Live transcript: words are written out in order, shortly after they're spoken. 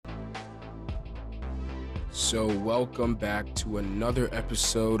So, welcome back to another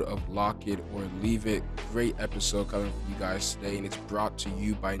episode of Lock It or Leave It. Great episode coming for you guys today, and it's brought to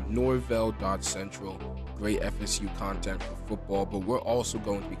you by Norvell.Central. Great FSU content for football, but we're also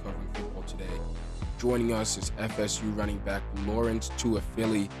going to be covering football today. Joining us is FSU running back Lawrance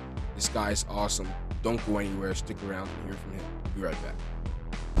Toafili. This guy is awesome. Don't go anywhere. Stick around and hear from him. We'll be right back.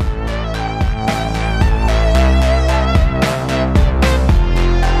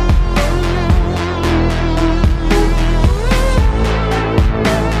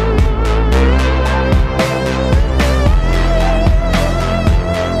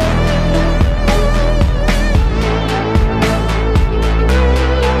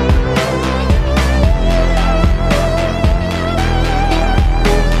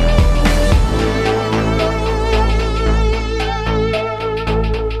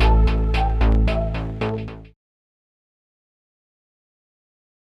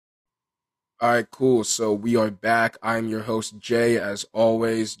 All right, cool. So we are back. I'm your host, Jay, as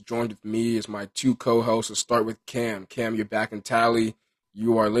always. Joined with me is my two co-hosts. Let's start with Cam. Cam, you're back in Tally.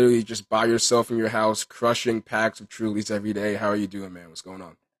 You are literally just by yourself in your house, crushing packs of Trulies every day. How are you doing, man? What's going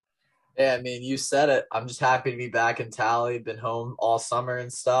on? Yeah, I mean, you said it. I'm just happy to be back in Tally. Been home all summer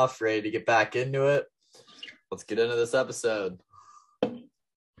and stuff, ready to get back into it. Let's get into this episode. I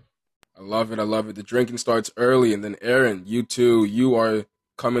love it. I love it. The drinking starts early. And then, Aaron, you too. You are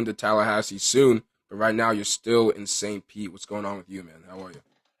coming to Tallahassee soon, but right now you're still in St. Pete. What's going on with you, man? How are you?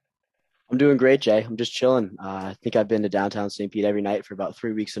 I'm doing great, Jay. I'm just chilling. I think I've been to downtown St. Pete every night for about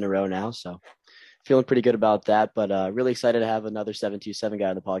 3 weeks in a row now, so feeling pretty good about that. But really excited to have another 727 guy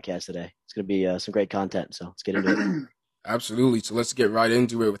on the podcast today. It's going to be some great content, so let's get into it. Absolutely. So let's get right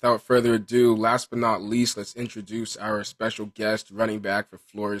into it. Without further ado, last but not least, let's introduce our special guest, running back for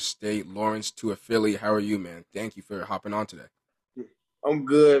Florida State, Lawrance Toafili. How are you, man? Thank you for hopping on today. I'm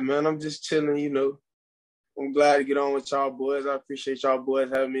good, man. I'm just chilling, I'm glad to get on with y'all boys. I appreciate y'all boys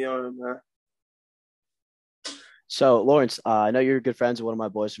having me on, man. So, Lawrence, I know you're good friends with one of my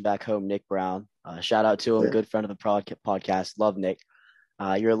boys from back home, Nick Brown. Shout out to him, good friend of the podcast. Love Nick.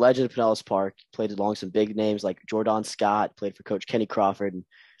 You're a legend at Pinellas Park. Played along some big names like Jordan Scott, played for Coach Kenny Crawford. And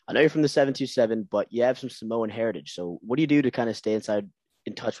I know you're from the 727, but you have some Samoan heritage. So what do you do to kind of stay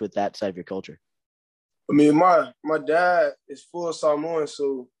in touch with that side of your culture? I mean, my dad is full Samoan,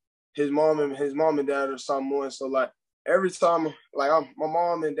 so his mom and dad are Samoan. So like every time, like my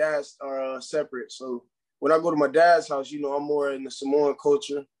mom and dad are separate. So when I go to my dad's house, I'm more in the Samoan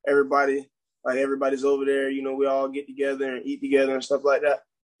culture. Everybody's over there. We all get together and eat together and stuff like that.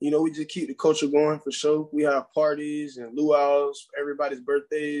 We just keep the culture going for sure. We have parties and luau's for everybody's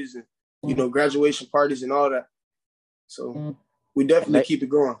birthdays and graduation parties and all that. So we definitely keep it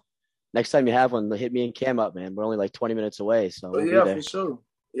going. Next time you have one, hit me and Cam up, man. We're only like 20 minutes away, so we'll be there. For sure.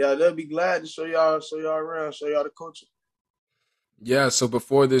 Yeah, they'll be glad to show y'all around, show y'all the culture. Yeah, so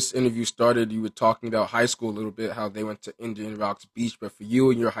before this interview started, you were talking about high school a little bit, how they went to Indian Rocks Beach. But for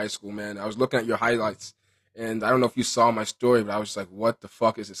you and your high school, man, I was looking at your highlights, and I don't know if you saw my story, but I was like, what the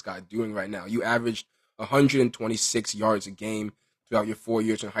fuck is this guy doing right now? You averaged 126 yards a game throughout your 4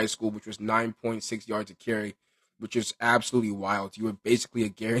 years in high school, which was 9.6 yards a carry, which is absolutely wild. You were basically a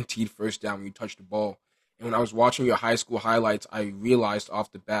guaranteed first down when you touched the ball. And when I was watching your high school highlights, I realized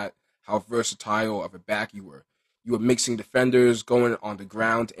off the bat how versatile of a back you were. You were mixing defenders, going on the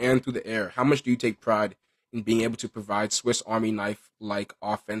ground and through the air. How much do you take pride in being able to provide Swiss Army knife-like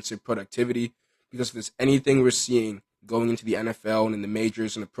offensive productivity? Because if there's anything we're seeing going into the NFL and in the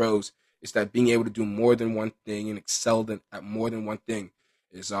majors and the pros, it's that being able to do more than one thing and excel at more than one thing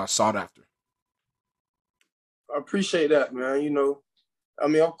is sought after. I appreciate that, man.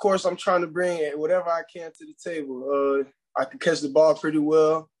 Of course, I'm trying to bring whatever I can to the table. I can catch the ball pretty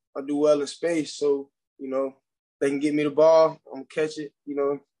well. I do well in space. So, they can get me the ball. I'm going to catch it,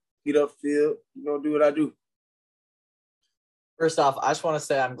 get upfield, do what I do. First off, I just want to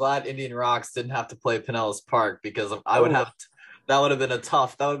say I'm glad Indian Rocks didn't have to play Pinellas Park because that would have been a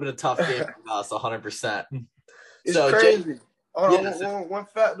tough game for us, 100%. It's crazy. One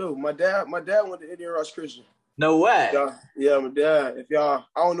fact though, my dad went to Indian Rocks Christian. No way. Yeah, my dad. I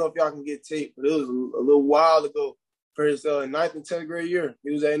don't know if y'all can get tape, but it was a little while ago for his 9th and 10th grade year.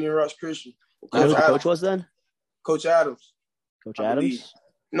 He was at Indian Rocks Christian. You know who the coach was then? Coach Adams. Coach Adams?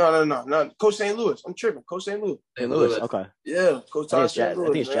 No. Coach St. Louis. I'm tripping. Coach St. Louis. St. Louis, okay. Yeah, Coach St. Louis.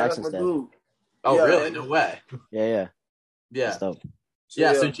 I think it's Jackson's dad. Oh, yeah. Really? No way. Yeah. So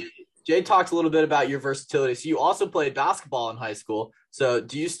Jay talked a little bit about your versatility. So you also played basketball in high school. So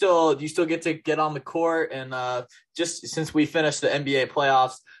do you still get to get on the court? And just since we finished the NBA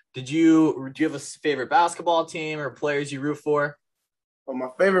playoffs, do you have a favorite basketball team or players you root for? My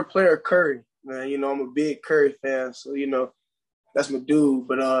favorite player, Curry. man. You know, I'm a big Curry fan, so you know that's my dude.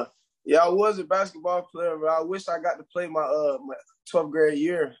 But yeah, I was a basketball player, but I wish I got to play my 12th grade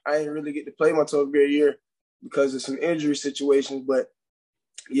year. I didn't really get to play my 12th grade year because of some injury situations. But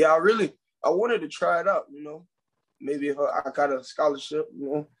yeah, I wanted to try it out. You know, maybe if I got a scholarship, you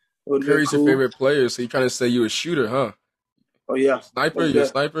know, it would have been Curry's cool. your favorite player, so you're trying to say you're a shooter, huh? Oh yeah, Sniper? You're a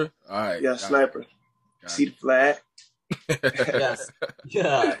sniper? All right. Yeah, sniper. See the flag? Yes.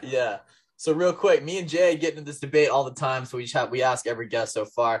 Yeah. So real quick, me and Jay get into this debate all the time. So we ask every guest so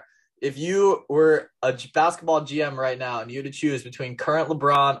far. If you were a basketball GM right now and you had to choose between current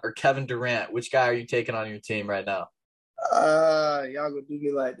LeBron or Kevin Durant, which guy are you taking on your team right now? Y'all gonna do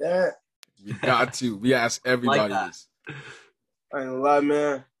me like that? We got to. We ask everybody this. I ain't gonna lie,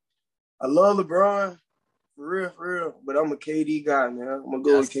 man. I love LeBron, for real. But I'm a KD guy, man. I'm gonna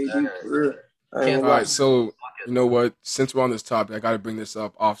go with KD for real. All right, so you know what? Since we're on this topic, I got to bring this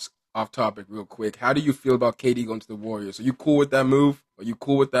up off topic real quick. How do you feel about KD going to the Warriors? Are you cool with that move? Are you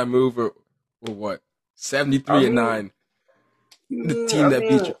cool with that move, or what? 73-9, the team that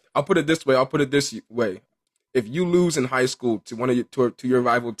beat you. I'll put it this way. If you lose in high school to your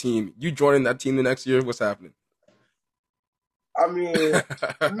rival team, you joining that team the next year, what's happening? I mean,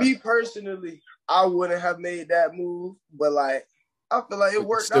 me personally, I wouldn't have made that move, but like, I feel like it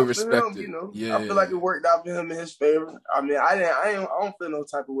worked out for him. You know, I feel like it worked out for him in his favor. I mean, I don't feel no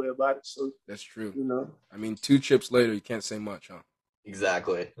type of way about it. So that's true. You know, I mean, 2 chips later, you can't say much, huh?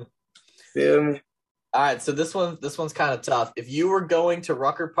 Exactly. Feel me? All right, so this one's kind of tough. If you were going to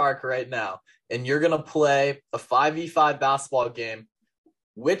Rucker Park right now and you're gonna play a 5v5 basketball game,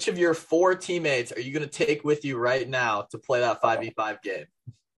 which of your 4 teammates are you gonna take with you right now to play that 5v5 game?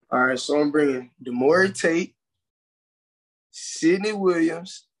 All right, so I'm bringing Demore Tate, Sidney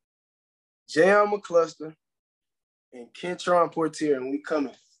Williams, J.R. McCluster, and Kentron Portier, and we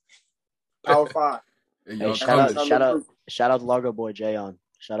coming. Power 5. Hey, shout out to Largo boy Jayon.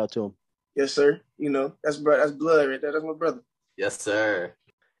 Shout out to him. Yes, sir. You know, that's blood right there. That's my brother. Yes, sir.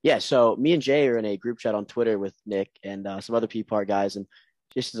 Yeah, so me and Jay are in a group chat on Twitter with Nick and some other P-Part guys, and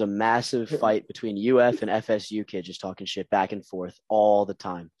just is a massive fight between UF and FSU kids just talking shit back and forth all the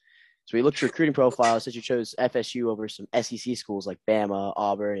time. So we looked at recruiting profiles, since you chose FSU over some SEC schools like Bama,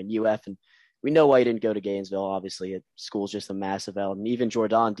 Auburn, and UF, and we know why you didn't go to Gainesville, obviously. School's just a massive L, and even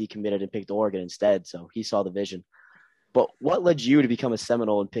Jordan decommitted and picked Oregon instead, so he saw the vision. But what led you to become a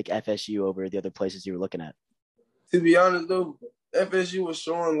Seminole and pick FSU over the other places you were looking at? To be honest, though, FSU was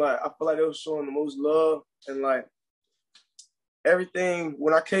showing, I feel like they were showing the most love and, everything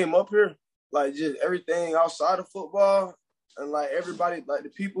when I came up here, just everything outside of football and, everybody, the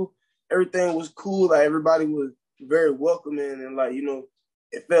people, everything was cool. Everybody was very welcoming and,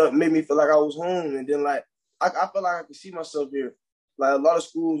 it made me feel like I was home. And then, I felt like I could see myself here. A lot of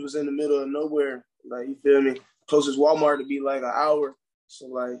schools was in the middle of nowhere. You feel me? Closest Walmart to be an hour.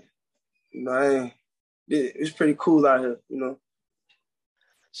 So it's pretty cool out here, you know.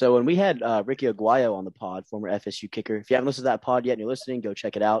 So when we had Ricky Aguayo on the pod, former FSU kicker, if you haven't listened to that pod yet and you're listening, go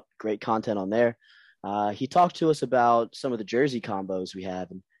check it out. Great content on there. He talked to us about some of the jersey combos we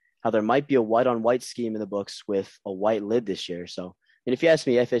have and how there might be a white-on-white scheme in the books with a white lid this year. So, and if you ask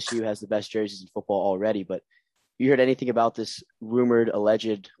me, FSU has the best jerseys in football already, but you heard anything about this rumored,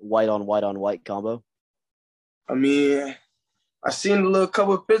 alleged white-on-white combo? I mean, I seen a little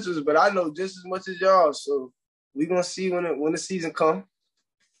couple of pictures, but I know just as much as y'all. So we're gonna see when the season comes.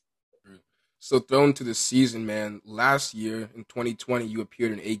 So thrown to the season, man. Last year in 2020, you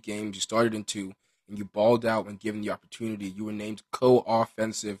appeared in 8 games. You started in 2, and you balled out when given the opportunity. You were named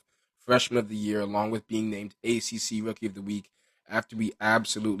co-offensive freshman of the year, along with being named ACC Rookie of the Week after we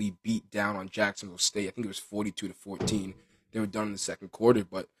absolutely beat down on Jacksonville State. I think it was 42-14. They were done in the second quarter,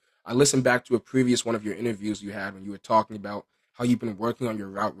 but I listened back to a previous one of your interviews you had when you were talking about how you've been working on your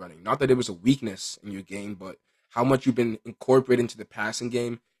route running. Not that it was a weakness in your game, but how much you've been incorporated into the passing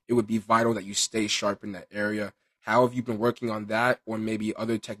game. It would be vital that you stay sharp in that area. How have you been working on that or maybe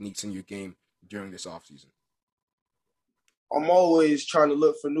other techniques in your game during this offseason? I'm always trying to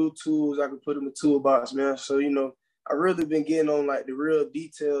look for new tools I can put in the toolbox, man. So, I really been getting on, the real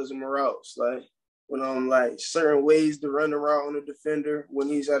details in my routes. When I'm certain ways to run the route on a defender when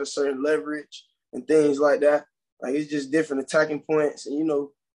he's at a certain leverage and things like that. It's just different attacking points and,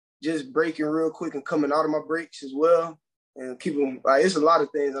 just breaking real quick and coming out of my breaks as well. And keeping, it's a lot of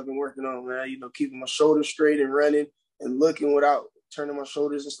things I've been working on, man. Keeping my shoulders straight and running and looking without turning my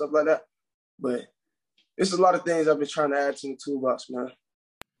shoulders and stuff like that. But it's a lot of things I've been trying to add to the toolbox, man.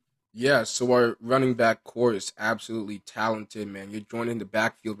 Yeah, so our running back core is absolutely talented, man. You're joining the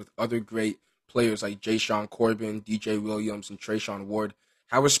backfield with other great players like Jay Sean Corbin, DJ Williams, and Trayshawn Ward.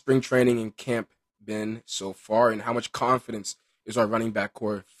 How has spring training and camp been so far, and how much confidence is our running back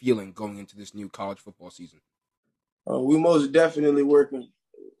core feeling going into this new college football season? We most definitely working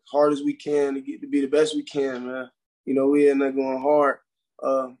hard as we can to get to be the best we can, man. You know, we end up going hard.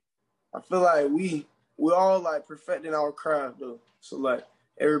 I feel like we all like perfecting our craft though. So like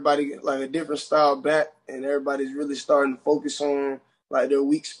everybody get like a different style back, and everybody's really starting to focus on like their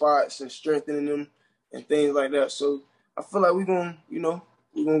weak spots and strengthening them and things like that. So I feel like we're gonna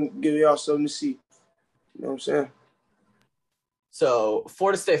give y'all something to see. You know what I'm saying? So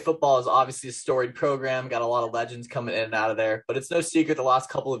Florida State football is obviously a storied program, got a lot of legends coming in and out of there, but it's no secret the last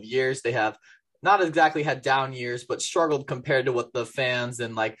couple of years they have not exactly had down years, but struggled compared to what the fans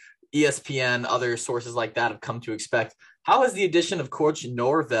and like ESPN, other sources like that have come to expect. How has the addition of Coach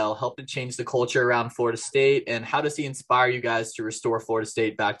Norvell helped to change the culture around Florida State, and how does he inspire you guys to restore Florida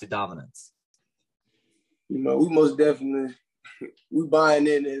State back to dominance? You know, we most definitely we buying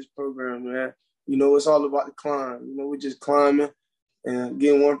into his program, man. You know, it's all about the climb. You know, we're just climbing and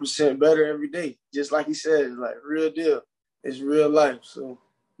getting 1% better every day. Just like he said, it's like real deal. It's real life. So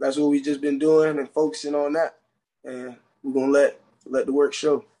that's what we just been doing and focusing on that. And we're gonna let the work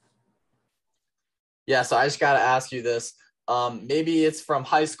show. Yeah, so I just got to ask you this. Maybe it's from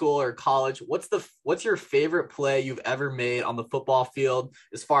high school or college. What's your favorite play you've ever made on the football field,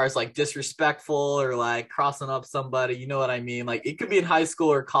 as far as like disrespectful or like crossing up somebody? You know what I mean? Like it could be in high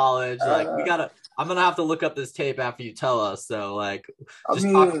school or college. Like I'm gonna have to look up this tape after you tell us. So like,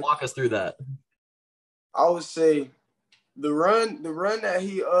 walk us through that. I would say the run that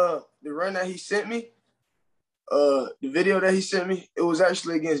he sent me, the video that he sent me, it was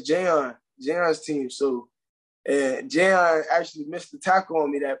actually against Jaion's team. So, and Jaion actually missed the tackle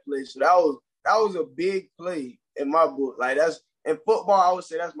on me that play. So that was a big play in my book. Like that's in football, I would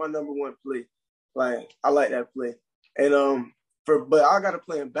say that's my number one play. Like I like that play. And but I got to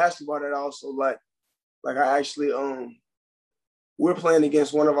play in basketball that I also like. Like I actually we're playing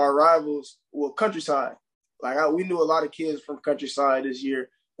against one of our rivals, well, Countryside. Like we knew a lot of kids from Countryside this year,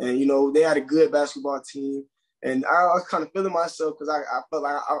 and you know they had a good basketball team. And I was kind of feeling myself because I felt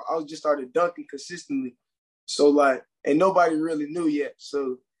like I was just started dunking consistently. So like, and nobody really knew yet.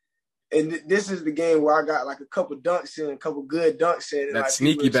 So, and this is the game where I got like a couple dunks in, a couple good dunks in. And that like,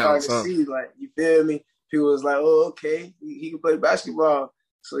 sneaky bounce, huh? See, like, you feel me? People was like, oh, okay, he can play basketball.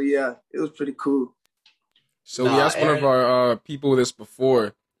 So yeah, it was pretty cool. So we asked one of our people this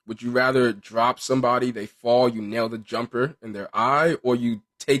before. Would you rather drop somebody, they fall, you nail the jumper in their eye, or you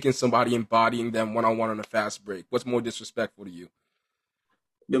taking somebody and bodying them one-on-one on a fast break? What's more disrespectful to you?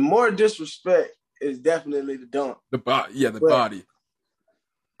 The more disrespect is definitely the dunk. The body.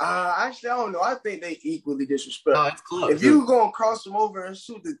 Actually, I don't know. I think they equally disrespectful. No, it's close. If you gonna cross them over and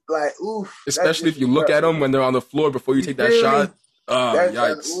shoot the oof. Especially if you look at them when they're on the floor before you take that shot. Yikes. I ain't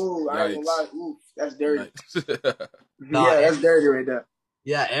gonna lie. Oof, that's dirty. No, that's dirty right there.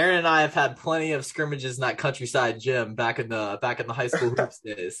 Yeah, Aaron and I have had plenty of scrimmages in that Countryside gym back in the high school hoops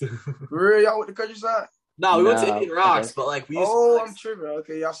days. For real, y'all went to Countryside? No, we went to Indian Rocks, but like we used to I'm tripping.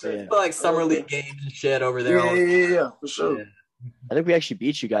 Okay, y'all said like summer league games and shit over there. Yeah, for sure. Yeah. I think we actually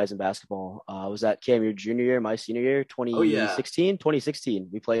beat you guys in basketball. Was that Cam your junior year, my senior year, 2016? 2016.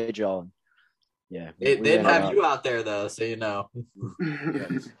 We played y'all. Yeah. They'd have you out there though, so you know.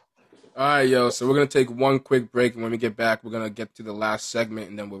 All right, yo, so we're going to take one quick break, and when we get back, we're going to get to the last segment,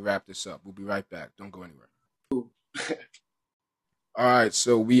 and then we'll wrap this up. We'll be right back. Don't go anywhere. All right,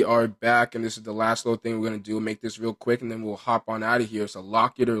 so we are back, and this is the last little thing we're going to do. Make this real quick, and then we'll hop on out of here. It's a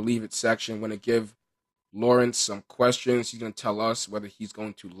lock it or leave it section. We're going to give Lawrence some questions. He's going to tell us whether he's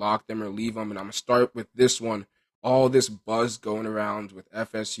going to lock them or leave them, and I'm going to start with this one. All this buzz going around with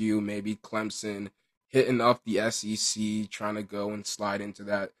FSU, maybe Clemson, hitting up the SEC, trying to go and slide into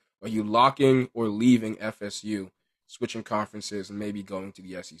that. Are you locking or leaving FSU, switching conferences, and maybe going to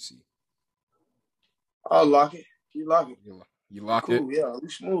the SEC? I'll lock it. You lock it. You lock cool, it? Yeah, we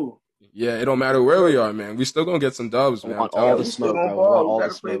smooth. Yeah, it don't matter where we are, man. We still going to get some dubs, man. All the smoke, bro. All the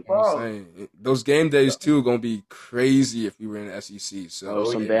smoke. I'm saying. Those game days, too, going to be crazy if we were in the SEC.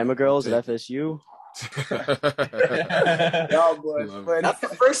 So some Bama girls at FSU. Y'all boys, that's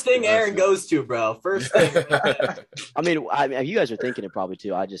the first thing Aaron goes to, bro. First thing. I mean, you guys are thinking it probably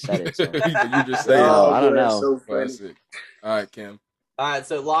too. I just said it. So. You just say it. I don't know. So classic. All right, Cam. All right,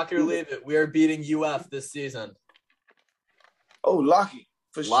 so lock or leave it. We are beating UF this season. Oh, lock it.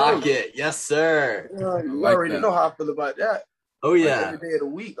 For lock sure. it. Yes, sir. You already know how I feel about that. Oh, yeah. Like every day of the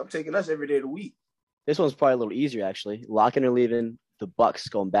week. I'm taking us every day of the week. This one's probably a little easier, actually. Locking or leaving. The Bucks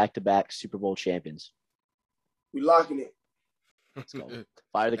going back-to-back Super Bowl champions. We locking it. Let's go.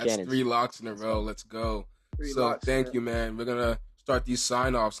 Fire the cannons. 3 locks in a row. Let's go. Thank you, man. We're going to start these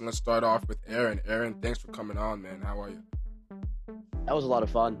sign-offs, and let's start off with Aaron. Aaron, thanks for coming on, man. How are you? That was a lot of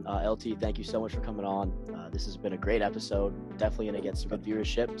fun. LT, thank you so much for coming on. This has been a great episode. Definitely going to get some good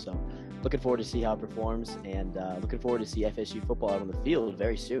viewership. So looking forward to see how it performs, and looking forward to see FSU football out on the field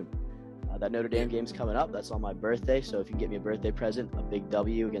very soon. That Notre Dame game's coming up. That's on my birthday. So if you can get me a birthday present, a big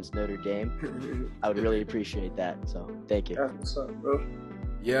W against Notre Dame, I would really appreciate that. So thank you. That's what's up, bro.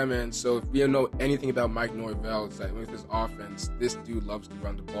 Yeah, man. So if we don't know anything about Mike Norvell, it's like with his offense, this dude loves to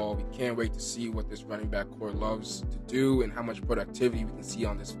run the ball. We can't wait to see what this running back core loves to do and how much productivity we can see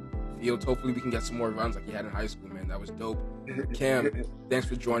on this field. Hopefully we can get some more runs like he had in high school, man. That was dope. Cam, thanks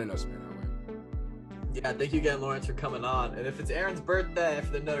for joining us, man. Yeah, thank you again, Lawrence, for coming on. And if it's Aaron's birthday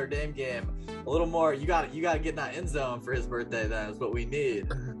for the Notre Dame game, a little more, you got to get in that end zone for his birthday. That is what we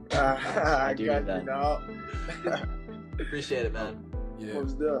need. I do need that. Appreciate it, man. Yeah.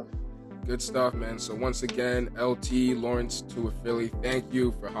 Good stuff, man. So once again, LT, Lawrence, Toafili, thank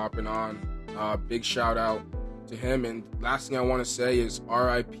you for hopping on. Big shout out to him. And last thing I want to say is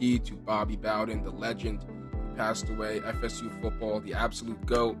RIP to Bobby Bowden, the legend who passed away, FSU football, the absolute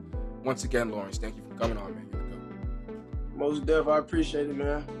GOAT. Once again, Lawrence, thank you for coming on, man. You're the GOAT. Most def, I appreciate it,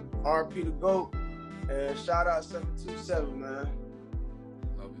 man. RP the GOAT, and shout out 727, man.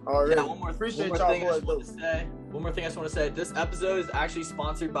 Love it. Already. Yeah, one more thing I just want to say. This episode is actually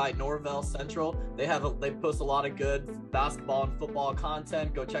sponsored by Norvell Central. They post a lot of good basketball and football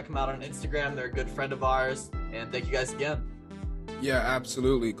content. Go check them out on Instagram. They're a good friend of ours. And thank you guys again. Yeah,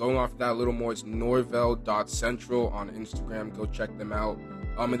 absolutely. Going off that a little more, it's norvell.central on Instagram. Go check them out.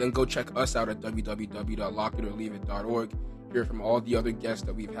 And then go check us out at www.lockitoleaveit.org. Hear from all the other guests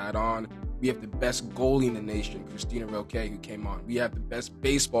that we've had on. We have the best goalie in the nation, Christina Roque, who came on. We have the best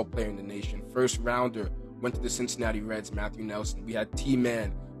baseball player in the nation, first rounder, went to the Cincinnati Reds, Matthew Nelson. We had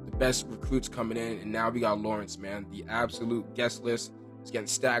T-Man, the best recruits coming in, and now we got Lawrence, man. The absolute guest list is getting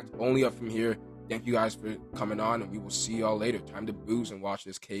stacked, only up from here. Thank you guys for coming on, and we will see y'all later. Time to booze and watch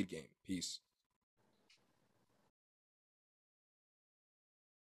this Cade game. Peace.